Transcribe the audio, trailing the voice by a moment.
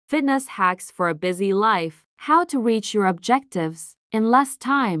Fitness hacks for a busy life. How to reach your objectives in less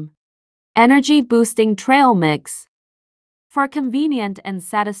time. Energy boosting trail mix. For a convenient and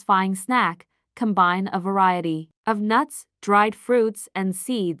satisfying snack, combine a variety of nuts, dried fruits, and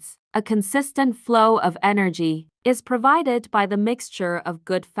seeds. A consistent flow of energy is provided by the mixture of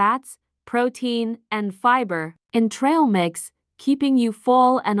good fats, protein, and fiber in trail mix, keeping you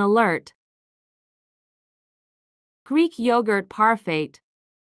full and alert. Greek yogurt parfait.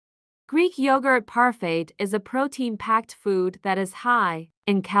 Greek yogurt parfait is a protein-packed food that is high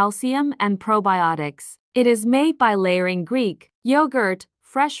in calcium and probiotics. It is made by layering Greek yogurt,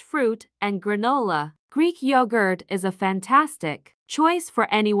 fresh fruit, and granola. Greek yogurt is a fantastic choice for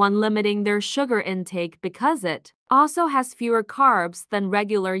anyone limiting their sugar intake because it also has fewer carbs than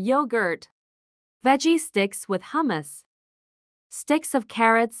regular yogurt. Veggie sticks with hummus. Sticks of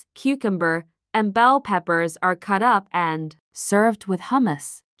carrots, cucumber, and bell peppers are cut up and served with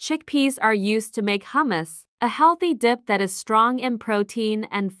hummus. Chickpeas are used to make hummus, a healthy dip that is strong in protein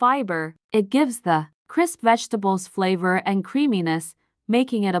and fiber. It gives the crisp vegetables flavor and creaminess,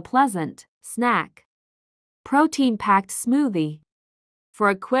 making it a pleasant snack. Protein-packed smoothie.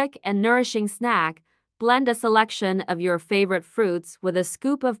 For a quick and nourishing snack, blend a selection of your favorite fruits with a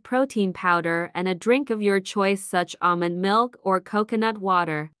scoop of protein powder and a drink of your choice such as almond milk or coconut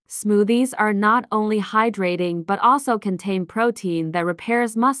water. Smoothies are not only hydrating but also contain protein that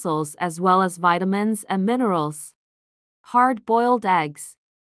repairs muscles as well as vitamins and minerals. Hard-boiled eggs.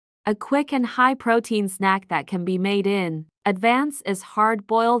 A quick and high-protein snack that can be made in advance is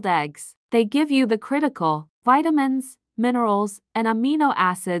hard-boiled eggs. They give you the critical vitamins, minerals, and amino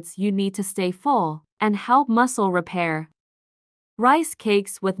acids you need to stay full and help muscle repair. Rice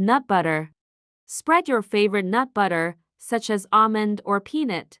cakes with nut butter. Spread your favorite nut butter, such as almond or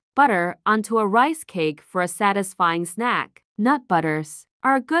peanut butter, onto a rice cake for a satisfying snack. Nut butters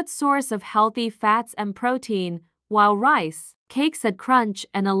are a good source of healthy fats and protein, while rice cakes add crunch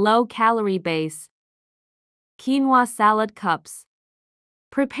and a low-calorie base. Quinoa salad cups.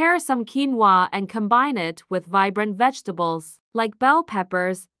 Prepare some quinoa and combine it with vibrant vegetables like bell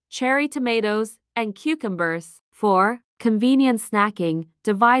peppers, cherry tomatoes, and cucumbers. For convenient snacking,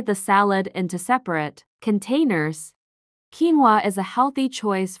 divide the salad into separate containers. Quinoa is a healthy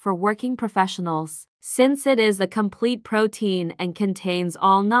choice for working professionals since it is a complete protein and contains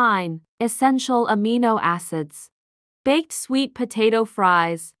all 9 essential amino acids. Baked sweet potato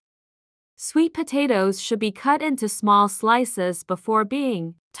fries. Sweet potatoes should be cut into small slices before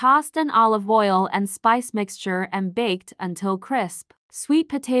being tossed in olive oil and spice mixture and baked until crisp. Sweet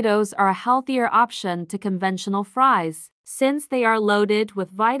potatoes are a healthier option to conventional fries since they are loaded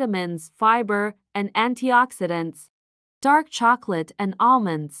with vitamins, fiber, and antioxidants. Dark chocolate and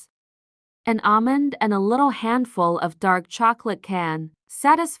almonds. An almond and a little handful of dark chocolate can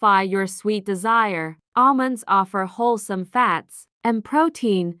satisfy your sweet desire. Almonds offer wholesome fats and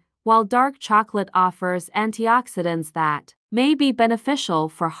protein, while dark chocolate offers antioxidants that may be beneficial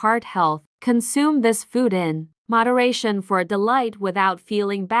for heart health. Consume this food in moderation for a delight without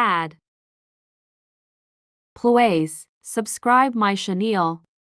feeling bad. Please subscribe my channel.